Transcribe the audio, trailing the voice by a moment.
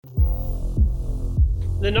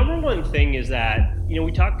The number one thing is that,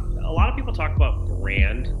 a lot of people talk about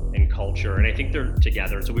brand and culture, and I think they're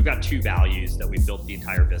together. So we've got two values that we've built the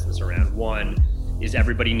entire business around. One is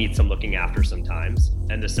everybody needs some looking after sometimes.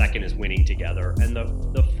 And the second is winning together. And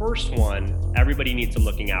the first one, everybody needs some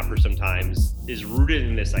looking after sometimes, is rooted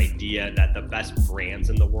in this idea that the best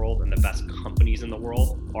brands in the world and the best companies in the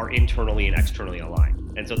world are internally and externally aligned.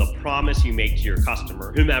 And so the promise you make to your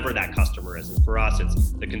customer, whomever that customer is, and for us,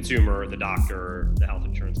 it's the consumer, the doctor, the health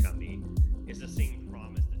insurance company, is the same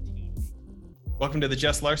promise the team makes. Welcome to the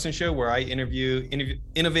Jess Larson Show, where I interview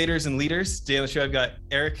innovators and leaders. Today on the show, I've got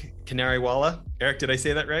Eric Kanariwala. Eric, did I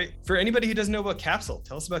say that right? For anybody who doesn't know about Capsule,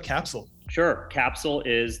 tell us about Capsule. Sure. Capsule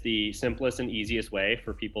is the simplest and easiest way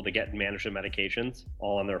for people to get and manage their medications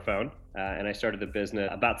all on their phone. And I started the business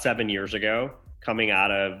about 7 years ago, coming out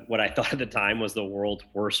of what I thought at the time was the world's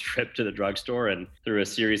worst trip to the drugstore, and through a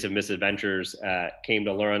series of misadventures, came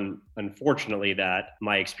to learn, unfortunately, that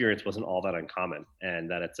my experience wasn't all that uncommon, and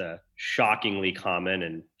that it's a shockingly common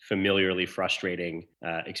and familiarly frustrating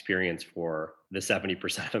experience for the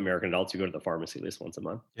 70% of American adults who go to the pharmacy at least once a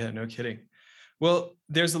month. Yeah, no kidding. Well,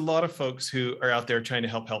 there's a lot of folks who are out there trying to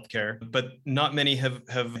help healthcare, but not many have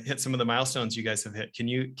hit some of the milestones you guys have hit. Can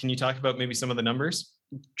you talk about maybe some of the numbers?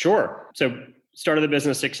 Sure. So started the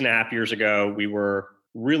business 6.5 years ago. We were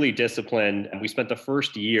really disciplined. We spent the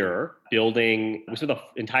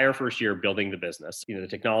entire first year building the business, the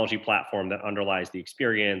technology platform that underlies the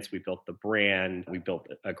experience. We built the brand, we built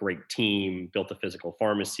a great team, built a physical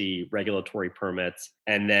pharmacy, regulatory permits.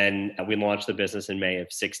 And then we launched the business in May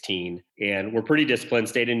of 16. And we're pretty disciplined,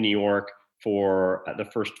 stayed in New York for the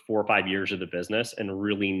first 4 or 5 years of the business and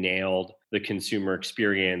really nailed the consumer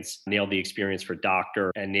experience, nailed the experience for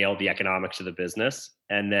doctor, and nailed the economics of the business.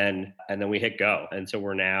 And then we hit go. And so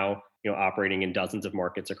we're now operating in dozens of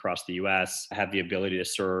markets across the US, have the ability to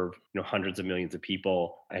serve hundreds of millions of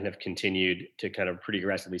people, and have continued to kind of pretty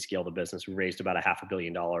aggressively scale the business. We raised about $500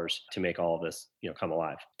 million to make all of this come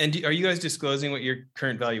alive. And are you guys disclosing what your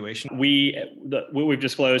current valuation? What we've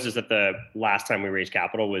disclosed is that the last time we raised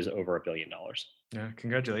capital was over $1 billion. Yeah,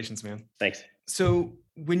 congratulations, man. Thanks. So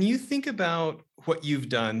when you think about what you've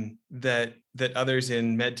done that others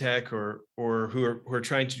in medtech or who are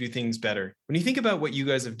trying to do things better, when you think about what you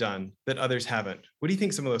guys have done that others haven't, what do you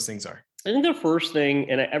think some of those things are? I think the first thing,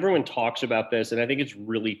 and everyone talks about this, and I think it's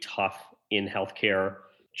really tough in healthcare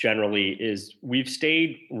generally, is we've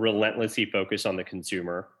stayed relentlessly focused on the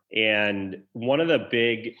consumer. And one of the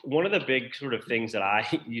big sort of things that I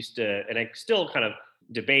used to, and I still kind of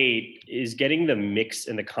debate, is getting the mix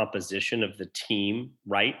and the composition of the team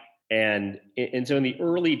right. And so in the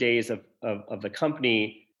early days of the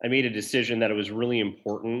company, I made a decision that it was really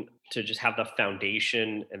important to just have the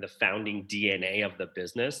foundation and the founding DNA of the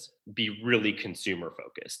business be really consumer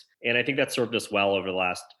focused. And I think that served us well over the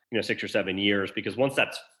last 6 or 7 years, because once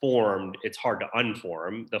that's formed, it's hard to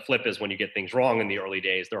unform. The flip is when you get things wrong in the early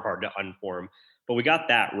days, they're hard to unform. But we got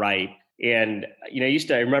that right. And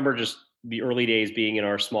I remember just the early days being in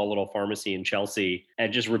our small little pharmacy in Chelsea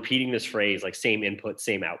and just repeating this phrase, like same inputs,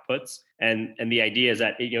 same outputs. And the idea is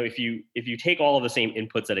that, if you take all of the same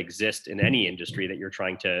inputs that exist in any industry that you're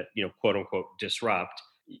trying to, quote unquote, disrupt,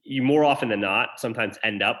 you more often than not sometimes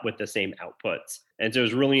end up with the same outputs. And so it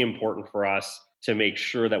was really important for us to make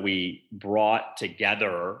sure that we brought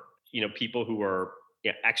together, people who are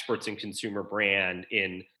experts in consumer brand,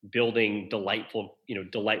 in building delightful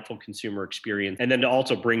consumer experience, and then to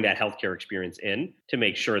also bring that healthcare experience in to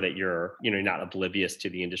make sure that you're not oblivious to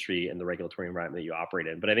the industry and the regulatory environment that you operate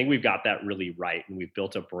in. But I think we've got that really right, and we've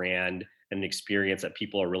built a brand and an experience that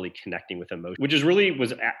people are really connecting with emotion, which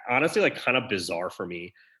was honestly like kind of bizarre for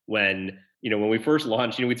me when we first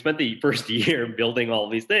launched. We'd spent the first year building all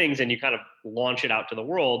of these things, and you kind of launch it out to the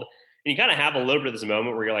world, and you kind of have a little bit of this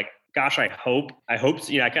moment where you're like, gosh, I hope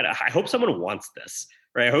someone wants this,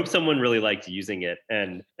 right? I hope someone really likes using it.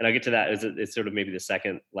 And I'll get to that as it's sort of maybe the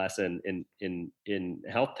second lesson in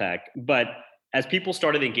health tech. But as people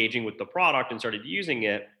started engaging with the product and started using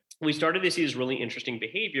it, we started to see this really interesting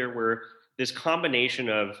behavior where this combination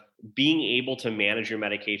of being able to manage your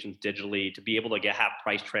medications digitally, to be able to have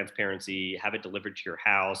price transparency, have it delivered to your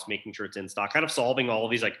house, making sure it's in stock, kind of solving all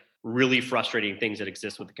of these like really frustrating things that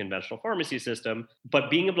exist with the conventional pharmacy system,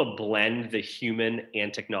 but being able to blend the human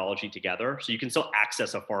and technology together. So you can still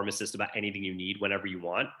access a pharmacist about anything you need whenever you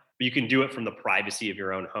want, but you can do it from the privacy of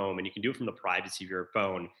your own home, and you can do it from the privacy of your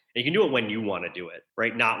phone. And you can do it when you want to do it,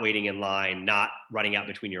 right? Not waiting in line, not running out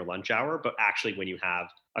between your lunch hour, but actually when you have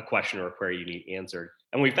a question or a query you need answered.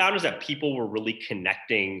 And what we found is that people were really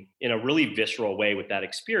connecting in a really visceral way with that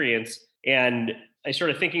experience. And I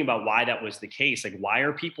started thinking about why that was the case. Like, why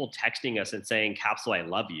are people texting us and saying, Capsule, I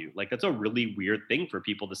love you? Like, that's a really weird thing for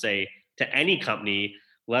people to say to any company,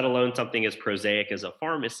 let alone something as prosaic as a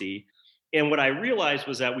pharmacy. And what I realized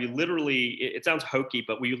was that we literally, it sounds hokey,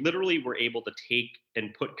 but we literally were able to take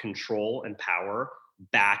and put control and power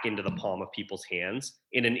back into the palm of people's hands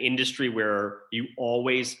in an industry where you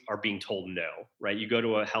always are being told no, right? You go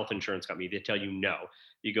to a health insurance company, they tell you no.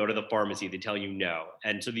 You go to the pharmacy, they tell you no.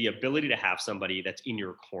 And so the ability to have somebody that's in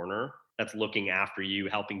your corner, that's looking after you,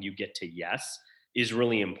 helping you get to yes, is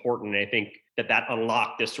really important. And I think that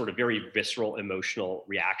unlocked this sort of very visceral emotional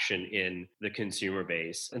reaction in the consumer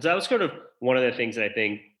base. And so that was sort of one of the things that I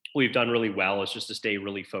think we've done really well, is just to stay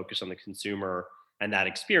really focused on the consumer and that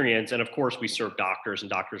experience. And of course, we serve doctors,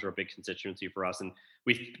 and doctors are a big constituency for us. And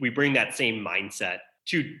we bring that same mindset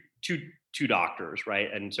to doctors,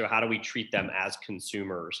 right? And so how do we treat them as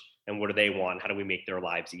consumers, and what do they want? How do we make their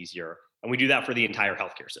lives easier? And we do that for the entire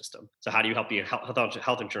healthcare system. So how do you help the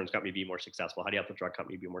health insurance company be more successful? How do you help the drug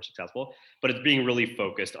company be more successful? But it's being really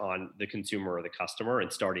focused on the consumer or the customer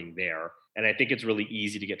and starting there. And I think it's really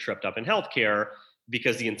easy to get tripped up in healthcare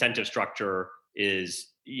because the incentive structure is,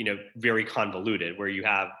 very convoluted, where you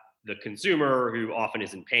have the consumer who often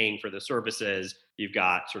isn't paying for the services. You've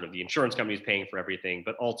got sort of the insurance companies paying for everything,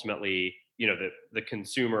 but ultimately, the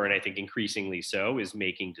consumer, and I think increasingly so, is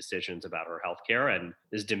making decisions about our healthcare and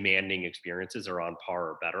is demanding experiences are on par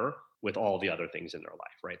or better with all the other things in their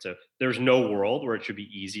life, right? So there's no world where it should be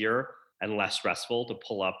easier and less stressful to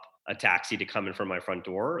pull up a taxi to come in from my front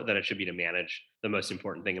door than it should be to manage the most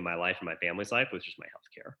important thing in my life and my family's life, which is my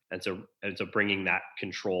healthcare. And so bringing that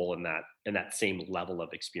control and that same level of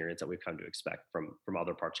experience that we've come to expect from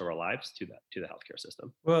other parts of our lives to the healthcare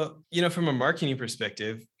system. Well, from a marketing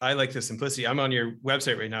perspective, I like the simplicity. I'm on your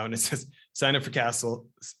website right now, and it says sign up for Capsule,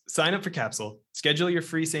 schedule your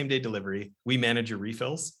free same day delivery. We manage your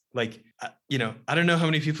refills. Like, I don't know how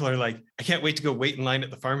many people are like, I can't wait to go wait in line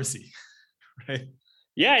at the pharmacy. Right.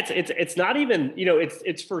 Yeah, it's not even,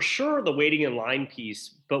 it's for sure the waiting in line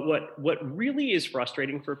piece, but what really is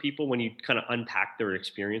frustrating for people when you kind of unpack their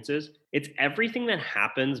experiences, it's everything that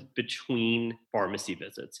happens between pharmacy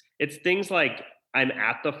visits. It's things like, I'm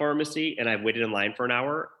at the pharmacy and I've waited in line for an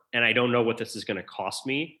hour and I don't know what this is going to cost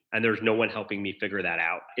me, and there's no one helping me figure that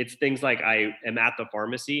out. It's things like, I am at the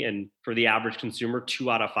pharmacy and for the average consumer,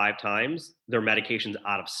 2 out of 5 times their medication's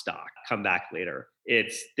out of stock, come back later.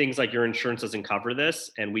 It's things like, your insurance doesn't cover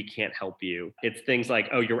this and we can't help you. It's things like,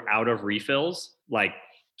 oh, you're out of refills. Like,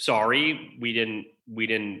 sorry, we didn't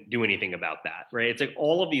do anything about that, right? It's like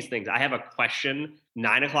all of these things. I have a question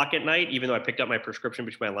 9:00 at night, even though I picked up my prescription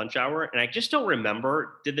between my lunch hour, and I just don't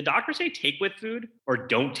remember, did the doctor say take with food or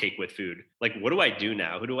don't take with food? Like, what do I do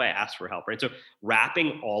now? Who do I ask for help, right? So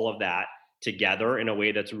wrapping all of that together in a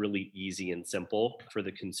way that's really easy and simple for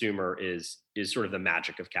the consumer is sort of the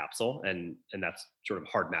magic of Capsule, and that's sort of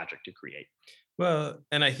hard magic to create. Well,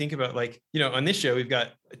 and I think about, like, on this show, we've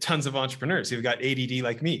got tons of entrepreneurs who've got ADD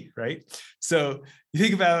like me, right? So you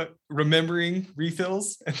think about remembering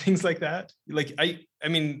refills and things like that. Like, I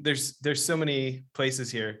mean, there's so many places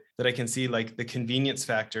here that I can see, like, the convenience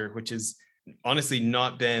factor, which has honestly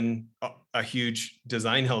not been a huge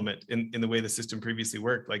design element in the way the system previously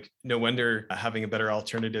worked. Like, no wonder having a better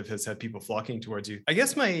alternative has had people flocking towards you. I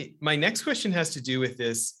guess my next question has to do with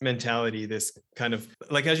this mentality, this kind of,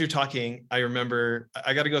 like, as you're talking, I remember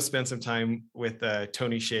I got to go spend some time with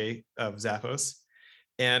Tony Hsieh of Zappos.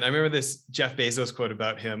 And I remember this Jeff Bezos quote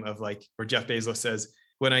about him of, like, where Jeff Bezos says,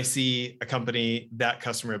 when I see a company that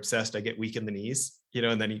customer obsessed, I get weak in the knees,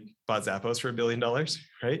 and then he bought Zappos for $1 billion,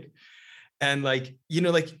 right? And like,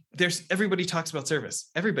 there's, everybody talks about service,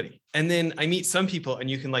 everybody. And then I meet some people and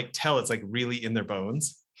you can, like, tell it's, like, really in their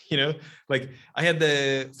bones, like, I had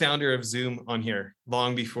the founder of Zoom on here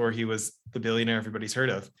long before he was the billionaire everybody's heard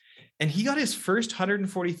of. And he got his first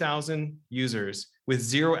 140,000 users with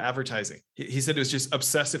zero advertising. He said it was just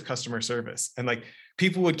obsessive customer service. And, like,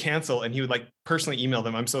 people would cancel and he would, like, personally email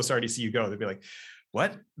them, I'm so sorry to see you go. They'd be like,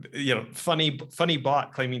 what? Funny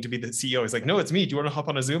bot claiming to be the CEO. He's like, no, it's me. Do you want to hop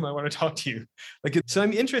on a Zoom? I want to talk to you. Like, so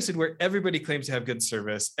I'm interested where everybody claims to have good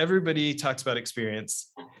service. Everybody talks about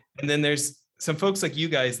experience. And then there's some folks like you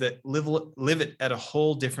guys that live it at a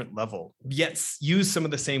whole different level, yet use some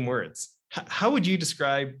of the same words. How would you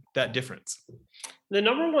describe that difference? The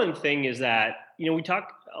number one thing is that,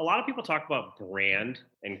 a lot of people talk about brand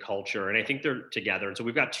and culture, and I think they're together. And so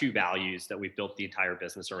we've got 2 values that we've built the entire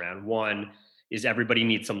business around. One is everybody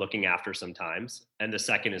needs some looking after sometimes. And the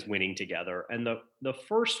second is winning together. And the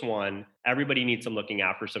first one, everybody needs some looking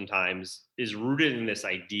after sometimes, is rooted in this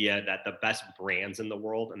idea that the best brands in the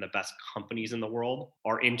world and the best companies in the world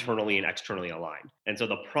are internally and externally aligned. And so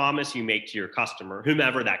the promise you make to your customer,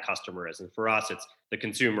 whomever that customer is, and for us, it's the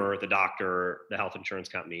consumer, the doctor, the health insurance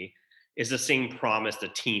company, is the same promise the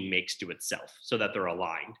team makes to itself so that they're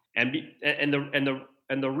aligned. And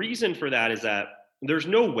the reason for that is that there's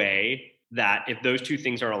no way that if those two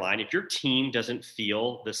things are aligned, if your team doesn't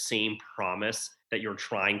feel the same promise that you're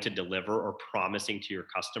trying to deliver or promising to your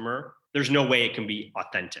customer, there's no way it can be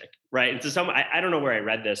authentic, right? And so I don't know where I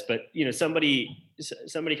read this, but somebody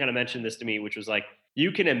kind of mentioned this to me, which was like,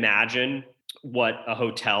 you can imagine what a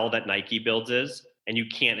hotel that Nike builds is, and you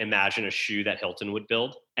can't imagine a shoe that Hilton would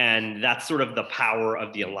build. And that's sort of the power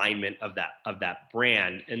of the alignment of that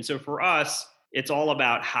brand. And so for us, it's all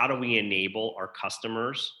about how do we enable our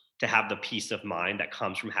customers to have the peace of mind that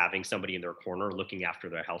comes from having somebody in their corner looking after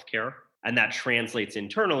their healthcare. And that translates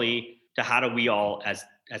internally to how do we all as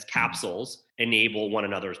capsules enable one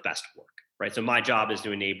another's best work, right? So my job is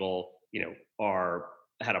to enable, our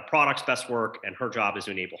head of product's best work, and her job is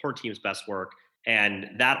to enable her team's best work.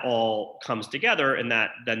 And that all comes together, and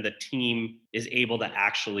that then the team is able to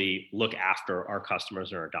actually look after our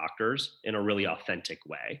customers and our doctors in a really authentic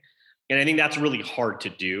way. And I think that's really hard to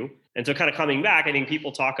do. And so kind of coming back, I think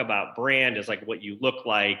people talk about brand as like what you look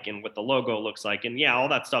like and what the logo looks like. And yeah, all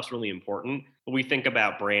that stuff's really important. But we think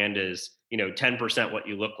about brand as, 10% what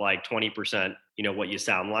you look like, 20%, what you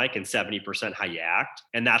sound like, and 70% how you act.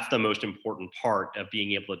 And that's the most important part of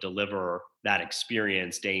being able to deliver that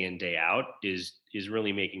experience day in, day out is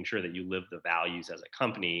really making sure that you live the values as a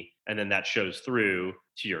company. And then that shows through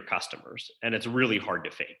to your customers. And it's really hard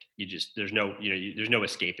to fake. There's no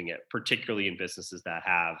escaping it, particularly in businesses that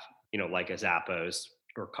have, like a Zappos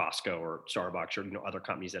or Costco or Starbucks or, other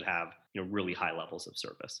companies that have, really high levels of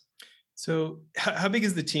service. So how big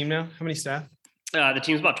is the team now? How many staff? The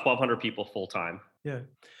team's about 1,200 people full time. Yeah.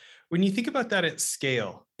 When you think about that at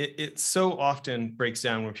scale, it so often breaks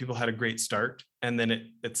down when people had a great start and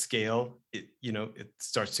then at scale, it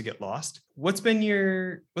starts to get lost. What's been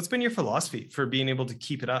your philosophy for being able to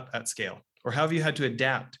keep it up at scale? Or how have you had to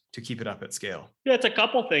adapt to keep it up at scale? Yeah, it's a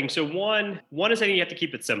couple things. So one is that you have to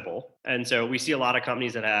keep it simple. And so we see a lot of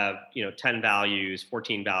companies that have, 10 values,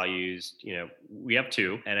 14 values, we have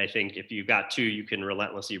 2. And I think if you've got 2, you can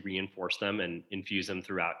relentlessly reinforce them and infuse them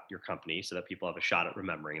throughout your company so that people have a shot at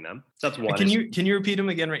remembering them. So that's one. Can you repeat them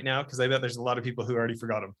again right now? Because I bet there's a lot of people who already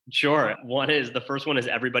forgot them. Sure. The first one is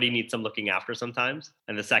everybody needs some looking after sometimes.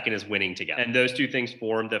 And the second is winning together. And those two things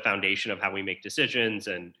form the foundation of how we make decisions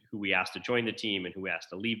and who we ask to join the team and who we ask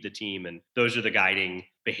to leave the team. And those are the guiding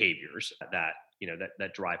behaviors that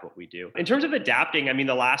drive what we do. In terms of adapting, I mean,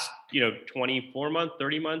 the last, 24 months,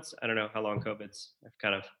 30 months, I don't know how long I've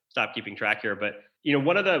kind of stopped keeping track here, but,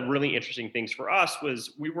 one of the really interesting things for us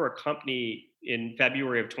was we were a company in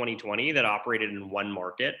February of 2020 that operated in one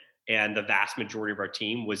market, and the vast majority of our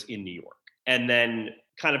team was in New York. And then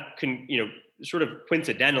kind of, sort of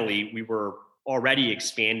coincidentally, we were already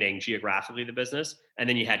expanding geographically the business, and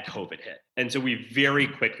then you had COVID hit. And so we very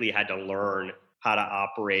quickly had to learn how to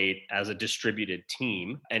operate as a distributed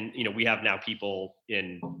team. And, we have now people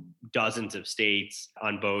in dozens of states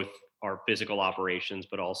on both our physical operations,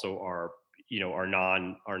 but also our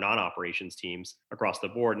non-operations teams across the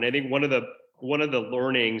board. And I think one of the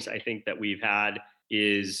learnings I think that we've had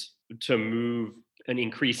is to move an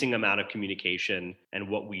increasing amount of communication and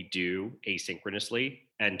what we do asynchronously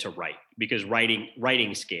and to write, because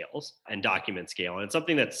writing scales and documents scale. And it's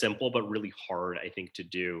something that's simple, but really hard, I think, to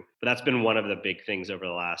do. But that's been one of the big things over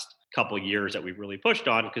the last couple of years that we've really pushed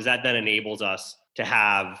on, because that then enables us to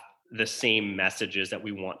have the same messages that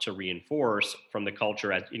we want to reinforce from the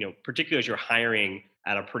culture, as particularly as you're hiring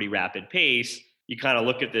at a pretty rapid pace. You kind of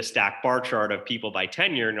look at this stacked bar chart of people by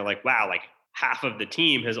tenure and you're like, wow, like half of the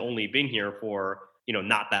team has only been here for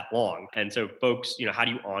not that long. And so folks, how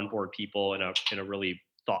do you onboard people in a really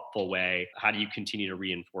thoughtful way? How do you continue to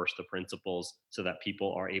reinforce the principles so that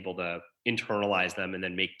people are able to internalize them and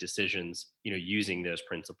then make decisions, using those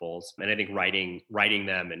principles? And I think writing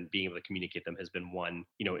them and being able to communicate them has been one,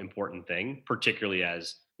 important thing, particularly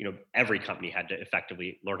as, every company had to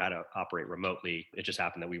effectively learn how to operate remotely. It just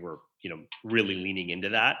happened that we were, really leaning into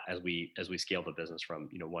that as we scaled the business from,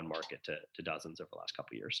 one market to dozens over the last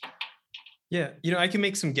couple of years. Yeah. I can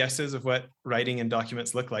make some guesses of what writing and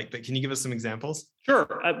documents look like, but can you give us some examples? Sure.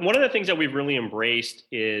 One of the things that we've really embraced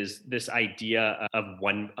is this idea of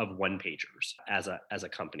one pagers as a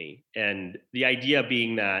company. And the idea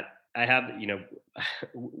being that I have,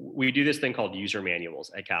 we do this thing called user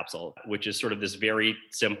manuals at Capsule, which is sort of this very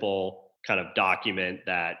simple kind of document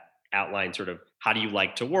that outlines sort of how do you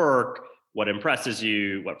like to work, what impresses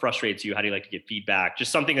you, what frustrates you, how do you like to get feedback,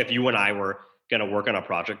 just something if you and I were going to work on a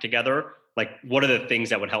project together, like what are the things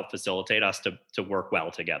that would help facilitate us to work well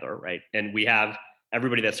together, right? And we have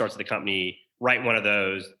everybody that starts at the company write one of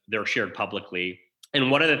those. They're shared publicly. And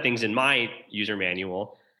one of the things in my user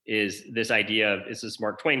manual is this idea of, it's this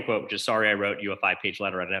Mark Twain quote, which is, sorry, I wrote you a 5-page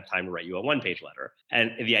letter. I didn't have time to write you a 1-page letter.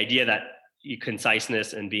 And the idea that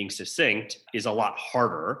conciseness and being succinct is a lot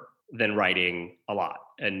harder than writing a lot.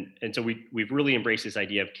 And so we've really embraced this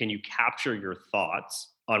idea of, can you capture your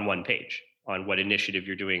thoughts on 1 page? On what initiative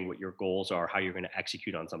you're doing, what your goals are, how you're going to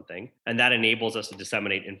execute on something. And that enables us to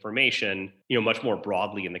disseminate information, much more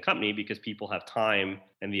broadly in the company, because people have time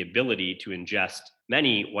and the ability to ingest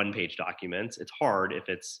many 1-page documents. It's hard if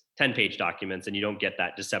it's 10-page documents and you don't get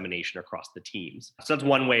that dissemination across the teams. So that's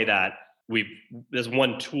one way that there's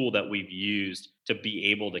one tool that we've used to be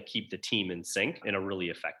able to keep the team in sync in a really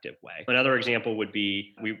effective way. Another example would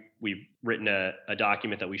be we've written a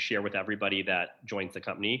document that we share with everybody that joins the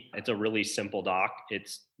company. It's a really simple doc.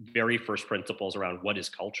 It's very first principles around what is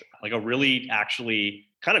culture, like a really actually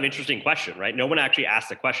kind of interesting question, right? No one actually asked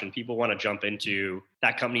the question. People want to jump into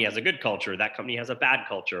that company has a good culture, that company has a bad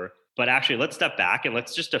culture. But actually, let's step back and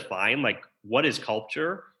let's just define like what is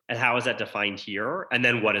culture and how is that defined here? And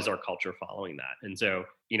then what is our culture following that? And so,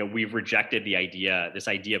 we've rejected this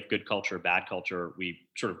idea of good culture, bad culture, we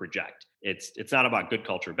sort of reject. It's not about good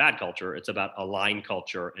culture, bad culture. It's about aligned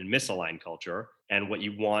culture and misaligned culture. And what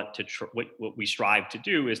you want to, what we strive to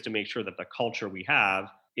do is to make sure that the culture we have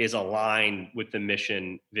is aligned with the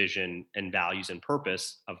mission, vision, and values and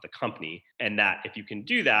purpose of the company. And that if you can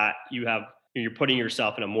do that, you're putting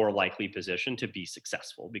yourself in a more likely position to be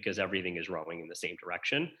successful because everything is rowing in the same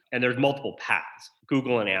direction. And there's multiple paths.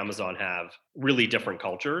 Google and Amazon have really different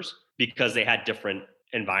cultures because they had different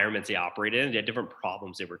environments they operated in. They had different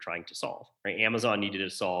problems they were trying to solve, right? Amazon needed to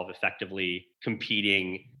solve effectively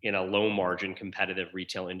competing in a low margin competitive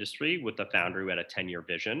retail industry with the founder who had a 10-year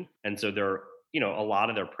vision. And so a lot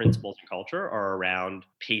of their principles and culture are around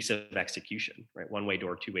pace of execution, right? One-way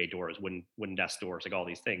door, two-way doors, wooden desk doors, like all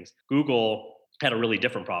these things. Google had a really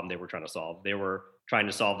different problem they were trying to solve. They were trying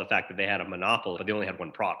to solve the fact that they had a monopoly, but they only had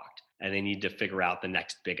one product and they need to figure out the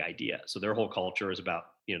next big idea. So their whole culture is about,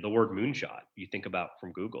 the word moonshot. You think about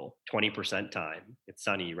from Google, 20% time, it's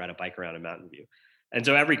sunny, you ride a bike around in Mountain View. And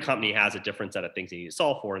so every company has a different set of things they need to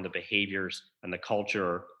solve for, and the behaviors and the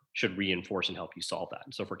culture should reinforce and help you solve that.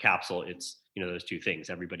 And so for Capsule, it's, those two things.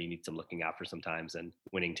 Everybody needs some looking out for sometimes and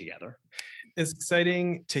winning together. It's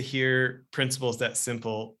exciting to hear principles that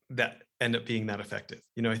simple that end up being that effective.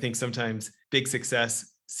 I think sometimes big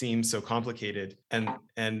success seems so complicated. And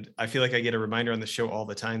I feel like I get a reminder on the show all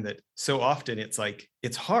the time that so often it's like,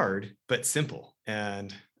 it's hard, but simple.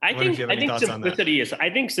 And I think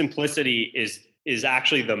simplicity is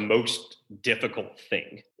actually the most difficult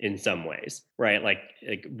thing in some ways, right? Like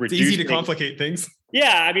it's easy to complicate things.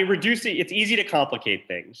 Yeah, I mean, it's easy to complicate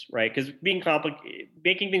things, right? Because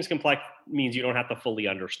making things complex means you don't have to fully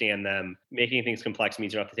understand them. Making things complex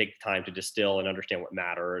means you don't have to take the time to distill and understand what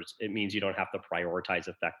matters. It means you don't have to prioritize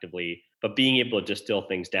effectively. But being able to distill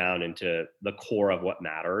things down into the core of what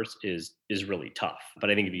matters is really tough. But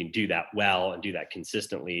I think if you can do that well and do that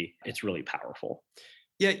consistently, it's really powerful.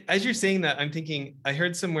 Yeah, as you're saying that, I'm thinking, I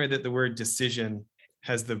heard somewhere that the word decision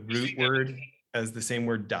has the root word as the same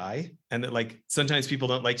word die. And that like, sometimes people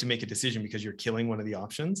don't like to make a decision because you're killing one of the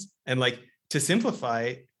options. And like, to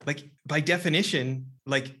simplify, like by definition,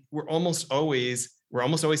 like we're almost always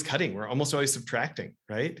cutting, we're almost always subtracting,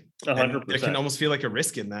 right? 100%. It can almost feel like a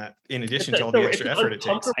risk in that, in addition to all the extra effort it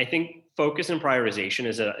takes. I think focus and prioritization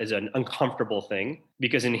is an uncomfortable thing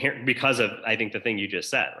because of, I think, the thing you just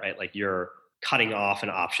said, right? Like you're cutting off an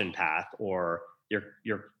option path, or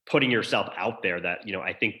you're putting yourself out there that,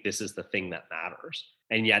 I think this is the thing that matters.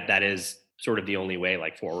 And yet that is sort of the only way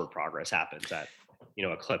like forward progress happens at,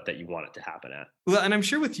 a clip that you want it to happen at. Well, and I'm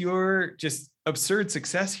sure with your just absurd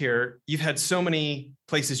success here, you've had so many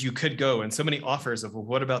places you could go and so many offers of, well,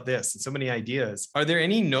 what about this? And so many ideas. Are there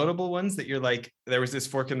any notable ones that you're like, there was this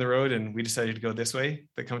fork in the road and we decided to go this way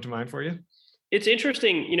that come to mind for you? It's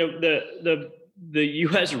interesting, the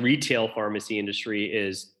U.S. retail pharmacy industry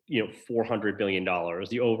is, $400 billion.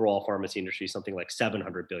 The overall pharmacy industry is something like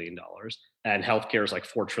 $700 billion, and healthcare is like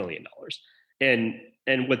 $4 trillion.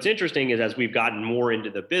 And what's interesting is as we've gotten more into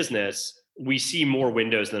the business, we see more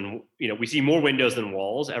windows than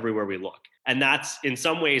walls everywhere we look. And that's in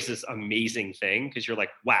some ways this amazing thing, because you're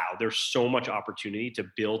like, wow, there's so much opportunity to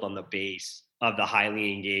build on the base of the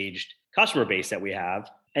highly engaged customer base that we have.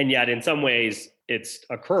 And yet in some ways it's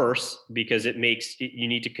a curse because it makes you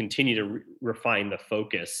need to continue to refine the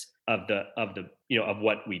focus of of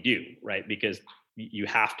what we do, right? Because you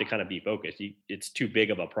have to kind of be focused. It's too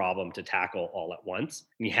big of a problem to tackle all at once.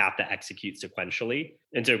 And you have to execute sequentially.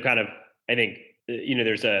 And so kind of, I think,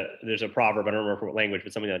 there's a proverb, I don't remember what language,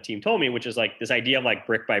 but something that the team told me, which is like this idea of like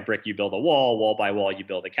brick by brick, you build a wall, wall by wall, you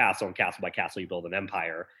build a castle, and castle by castle, you build an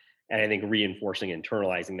empire. And I think reinforcing,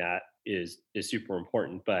 internalizing that is super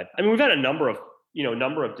important. But I mean, we've had a number of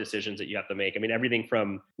decisions that you have to make. I mean, everything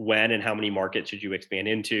from when and how many markets should you expand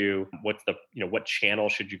into, what's the, what channel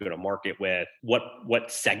should you go to market with,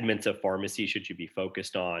 what segments of pharmacy should you be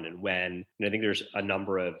focused on, and when. And I think there's a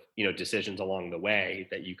number of, decisions along the way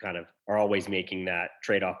that you kind of are always making that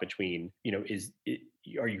trade-off between,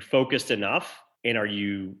 are you focused enough, and are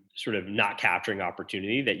you sort of not capturing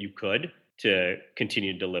opportunity that you could to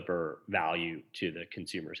continue to deliver value to the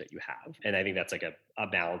consumers that you have. And I think that's like a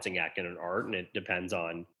balancing act and an art, and it depends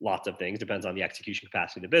on lots of things. Depends on the execution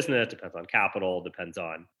capacity of the business, depends on capital, depends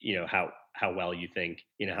on, how well you think,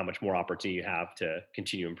 how much more opportunity you have to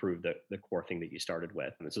continue to improve the core thing that you started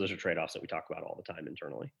with. And so those are trade-offs that we talk about all the time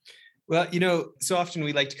internally. Well, so often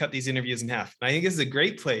we like to cut these interviews in half. And I think this is a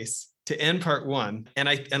great place to end part one.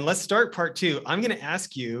 And let's start part two. I'm going to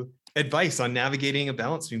ask you advice on navigating a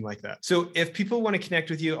balance beam like that. So if people want to connect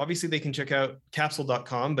with you, obviously they can check out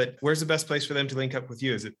capsule.com, but where's the best place for them to link up with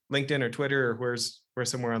you? Is it LinkedIn or Twitter, or where's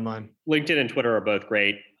somewhere online? LinkedIn and Twitter are both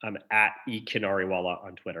great. I'm at eKinariwala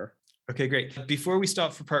on Twitter. Okay, great. Before we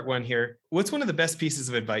stop for part one here, what's one of the best pieces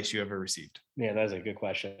of advice you ever received? Yeah, that's a good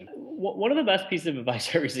question. One of the best pieces of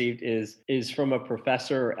advice I received is from a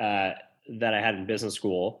professor that I had in business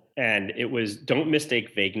school. And it was, don't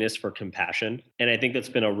mistake vagueness for compassion. And I think that's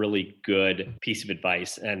been a really good piece of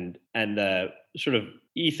advice. And the sort of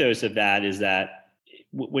ethos of that is that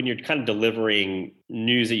when you're kind of delivering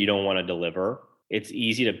news that you don't want to deliver, it's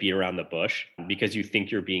easy to beat around the bush because you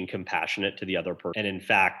think you're being compassionate to the other person. And in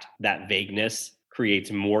fact, that vagueness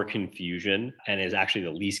creates more confusion and is actually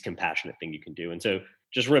the least compassionate thing you can do. And so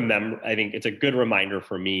just remember, I think it's a good reminder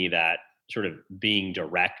for me that sort of being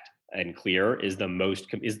direct and clear is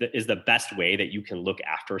the best way that you can look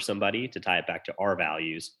after somebody, to tie it back to our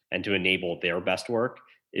values and to enable their best work,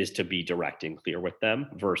 is to be direct and clear with them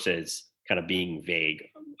versus kind of being vague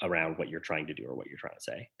around what you're trying to do or what you're trying to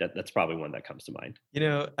say. That's probably one that comes to mind.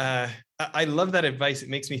 I love that advice. It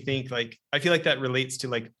makes me think, like, I feel like that relates to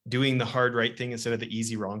like doing the hard right thing instead of the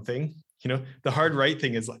easy wrong thing. The hard right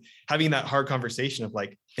thing is like having that hard conversation of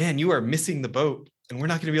like, man, you are missing the boat, and we're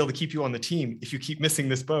not going to be able to keep you on the team if you keep missing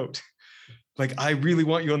this boat. Like, I really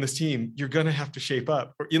want you on this team. You're going to have to shape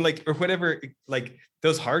up, or whatever, like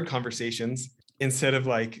those hard conversations, instead of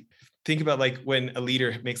like, think about like when a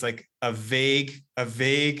leader makes like a vague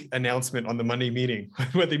announcement on the Monday meeting.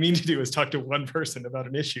 What they mean to do is talk to one person about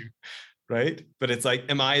an issue, right? But it's like,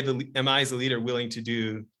 am I as a leader willing to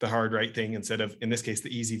do the hard right thing instead of, in this case, the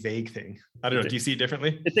easy vague thing? I don't know. Do you see it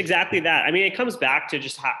differently? It's exactly that. I mean, it comes back to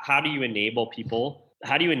just how do you enable people?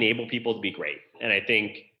 How do you enable people to be great? And I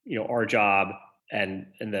think, our job and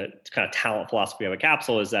the kind of talent philosophy of a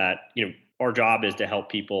Capsule is that, our job is to help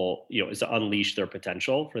people, is to unleash their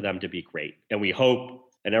potential for them to be great. And we hope,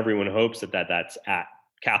 and everyone hopes that that's at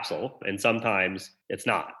Capsule. And sometimes it's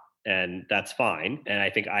not. And that's fine. And I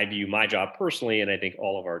think I view my job personally, and I think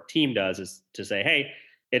all of our team does, is to say, hey,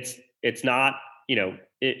 it's not,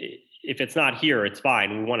 if it's not here, it's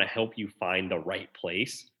fine. We want to help you find the right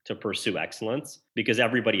place to pursue excellence, because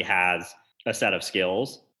everybody has a set of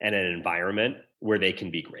skills and an environment where they can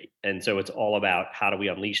be great. And so it's all about, how do we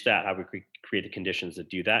unleash that? How do we create the conditions to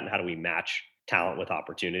do that? And how do we match talent with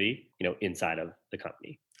opportunity, inside of the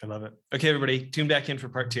company? I love it. Okay, everybody, tune back in for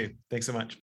part two. Thanks so much.